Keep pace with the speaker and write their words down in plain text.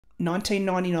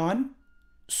1999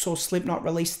 saw Slipknot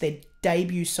release their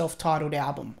debut self-titled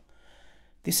album.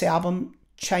 This album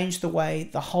changed the way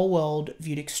the whole world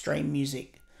viewed extreme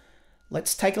music.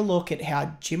 Let's take a look at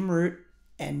how Jimroot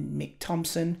and Mick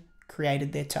Thomson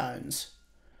created their tones.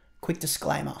 Quick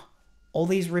disclaimer, all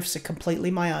these riffs are completely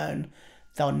my own.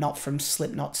 They were not from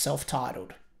Slipknot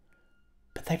Self-Titled,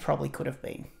 but they probably could have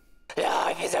been.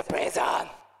 Life is a prison.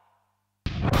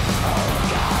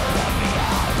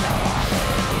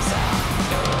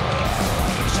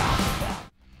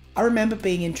 I remember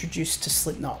being introduced to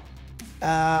Slipknot.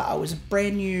 I was a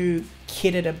brand new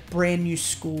kid at a brand new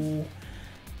school.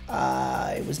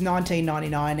 It was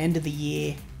 1999, end of the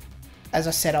year. As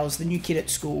I said, I was the new kid at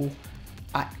school.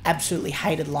 I absolutely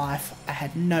hated life. I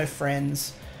had no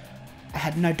friends. I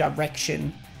had no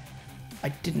direction. I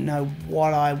didn't know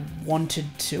what I wanted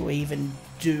to even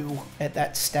do at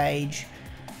that stage.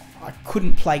 I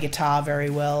couldn't play guitar very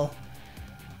well.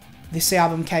 This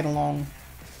album came along.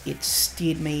 It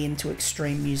steered me into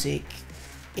extreme music.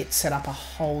 It set up a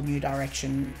whole new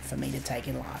direction for me to take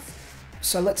in life.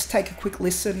 So let's take a quick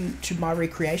listen to my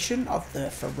recreation of the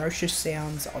ferocious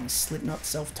sounds on Slipknot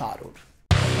Self-Titled.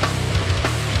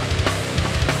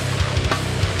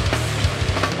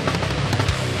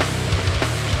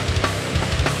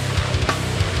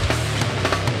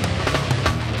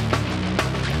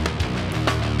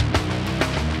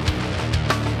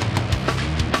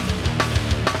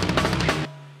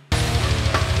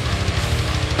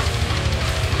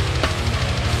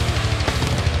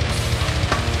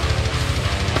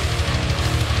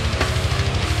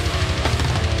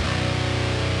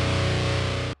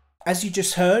 As you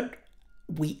just heard,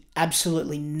 we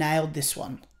absolutely nailed this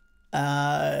one.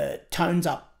 Tones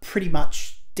are pretty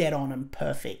much dead on and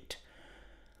perfect.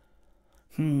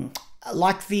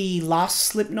 Like the last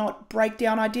Slipknot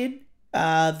breakdown I did,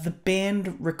 the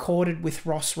band recorded with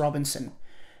Ross Robinson.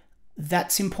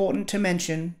 That's important to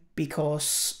mention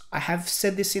because I have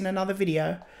said this in another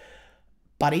video,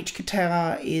 but each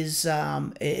guitar is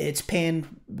it's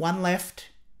panned one left,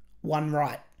 one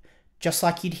right. Just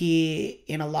like you'd hear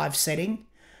in a live setting.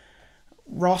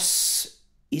 Ross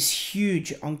is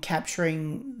huge on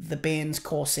capturing the band's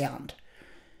core sound.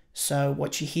 So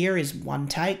what you hear is one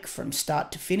take from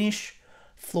start to finish,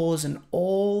 flaws and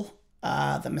all.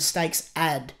 The mistakes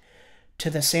add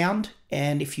to the sound,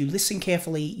 and if you listen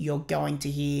carefully, you're going to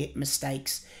hear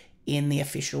mistakes in the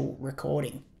official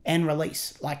recording and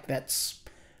release. Like, that's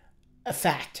a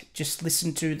fact. Just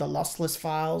listen to the lossless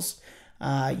files.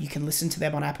 You can listen to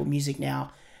them on Apple Music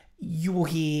now. You will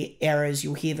hear errors.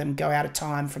 You'll hear them go out of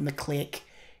time from the click.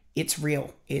 It's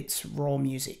real. It's raw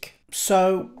music.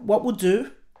 So what we'll do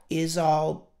is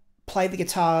I'll play the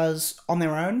guitars on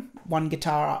their own, one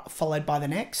guitar followed by the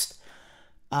next.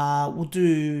 We'll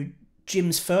do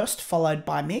Jim's first, followed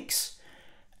by Mick's.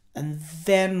 And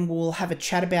then we'll have a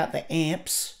chat about the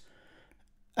amps.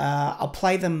 I'll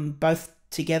play them both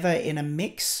together in a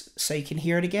mix so you can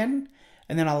hear it again.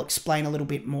 And then I'll explain a little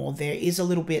bit more. There is a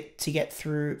little bit to get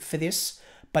through for this,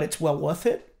 but it's well worth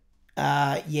it.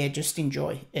 Yeah, just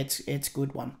enjoy. It's a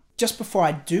good one. Just before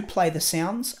I do play the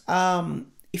sounds,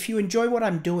 if you enjoy what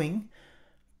I'm doing,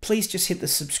 please just hit the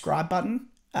subscribe button.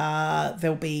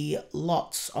 There'll be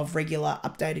lots of regular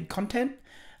updated content,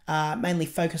 mainly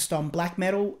focused on black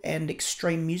metal and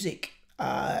extreme music.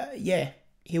 Yeah,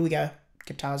 here we go.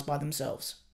 Guitars by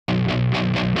themselves.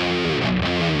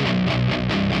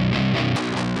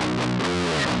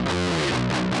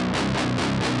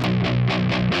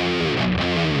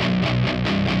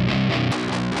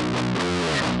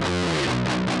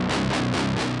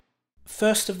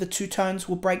 First of the two tones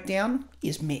we'll break down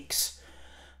is Mick's.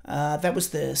 That was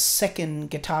the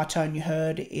second guitar tone you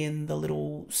heard in the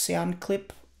little sound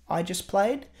clip I just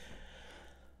played.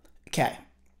 Okay,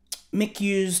 Mick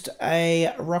used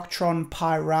a Rocktron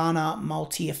Piranha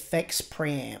multi-effects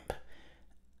preamp.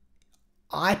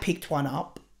 I picked one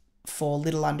up for a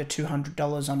little under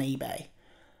 $200 on eBay.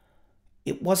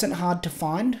 It wasn't hard to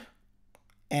find,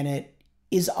 and it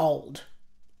is old.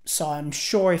 So I'm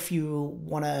sure if you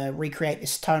want to recreate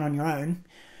this tone on your own,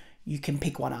 you can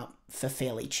pick one up for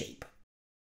fairly cheap.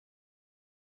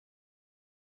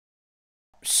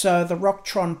 So the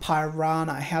Rocktron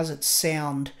Piranha, how's it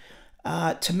sound?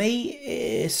 To me,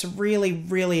 it's really,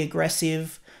 really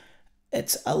aggressive.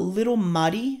 It's a little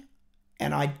muddy,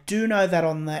 and I do know that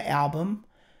on the album,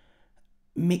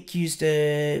 Mick used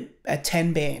a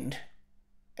 10-band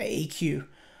EQ.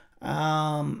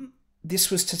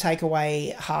 This was to take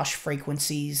away harsh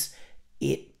frequencies.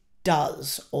 It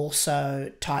does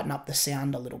also tighten up the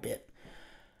sound a little bit.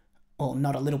 Well,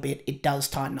 not a little bit, it does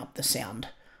tighten up the sound.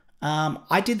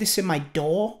 I did this in my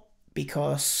DAW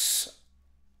because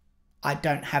I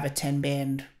don't have a 10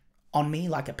 band on me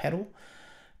like a pedal,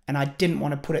 and I didn't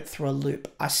want to put it through a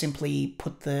loop. I simply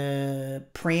put the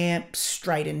preamp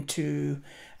straight into,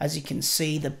 as you can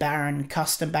see, the Baron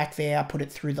custom back there. I put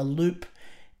it through the loop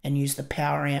and use the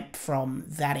power amp from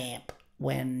that amp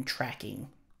when tracking.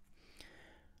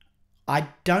 I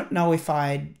don't know if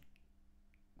I'd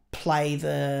play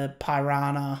the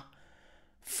Piranha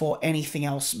for anything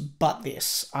else but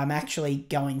this. I'm actually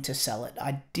going to sell it.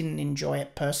 I didn't enjoy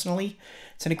it personally.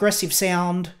 It's an aggressive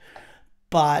sound,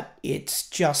 but it's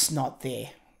just not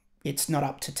there. It's not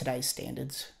up to today's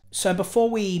standards. So before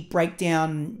we break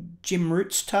down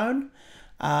Jimroot's tone,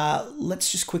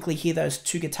 let's just quickly hear those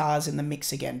two guitars in the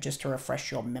mix again, just to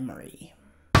refresh your memory.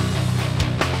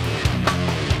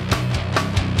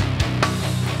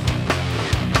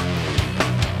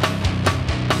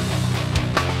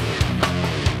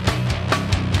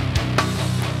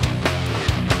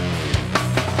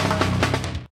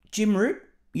 Jimroot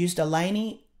used a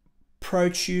Laney Pro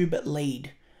Tube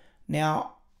lead.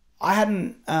 Now, I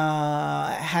hadn't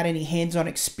had any hands-on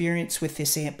experience with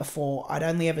this amp before. I'd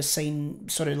only ever seen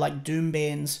sort of like doom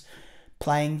bands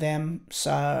playing them,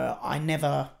 so I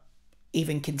never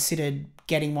even considered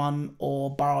getting one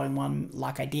or borrowing one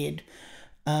like I did.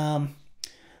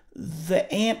 The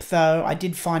amp, though, I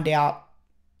did find out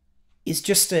is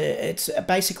just it's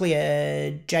basically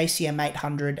a JCM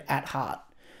 800 at heart.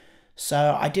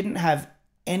 So I didn't have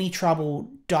any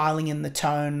trouble dialing in the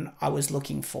tone I was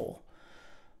looking for.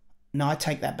 No, I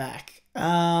take that back.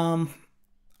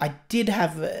 I did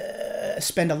have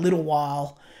spend a little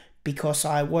while because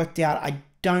I worked out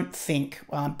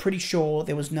I'm pretty sure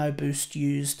there was no boost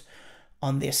used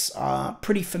on this.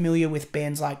 Pretty familiar with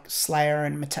bands like Slayer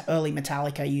and early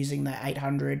Metallica using the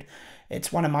 800.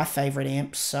 It's one of my favorite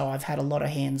amps, so I've had a lot of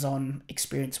hands-on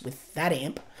experience with that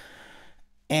amp.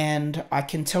 And I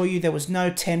can tell you there was no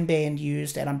 10 band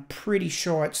used, and I'm pretty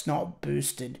sure it's not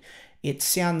boosted. It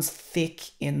sounds thick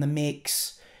in the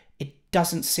mix. It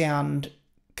doesn't sound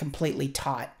completely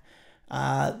tight.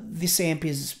 This amp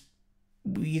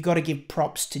you got to give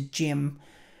props to Jim,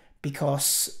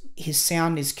 because his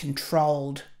sound is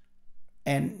controlled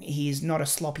and he is not a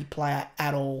sloppy player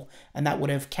at all, and that would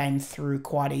have came through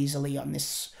quite easily on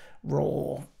this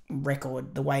raw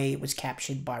record, the way it was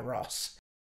captured by Ross.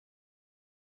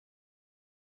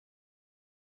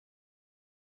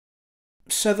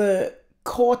 So the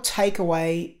core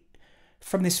takeaway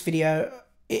from this video,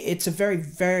 it's a very,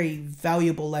 very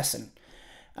valuable lesson.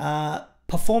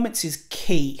 Performance is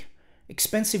key.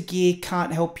 Expensive gear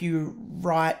can't help you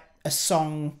write a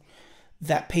song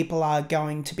that people are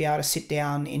going to be able to sit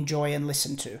down, enjoy, and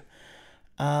listen to.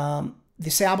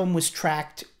 This album was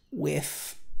tracked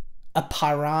with a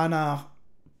Piranha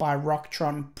by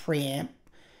Rocktron preamp.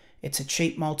 It's a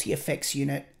cheap multi-effects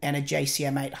unit and a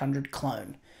JCM 800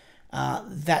 clone.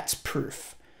 That's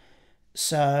proof.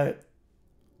 So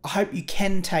I hope you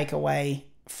can take away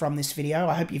from this video.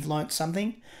 I hope you've learnt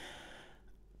something.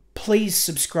 Please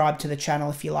subscribe to the channel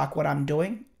if you like what I'm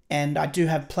doing. And I do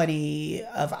have plenty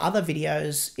of other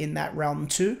videos in that realm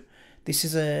too. This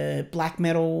is a black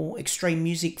metal, extreme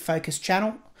music focused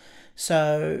channel.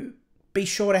 So be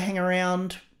sure to hang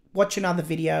around, watch another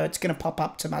video. It's going to pop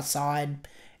up to my side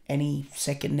any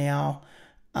second now.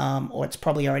 Or it's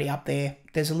probably already up there.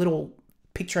 There's a little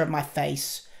picture of my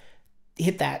face.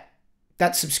 Hit that.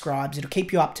 That subscribes. It'll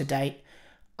keep you up to date.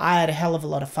 I had a hell of a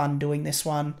lot of fun doing this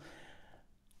one.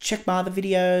 Check my other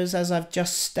videos as I've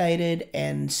just stated,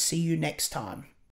 and see you next time.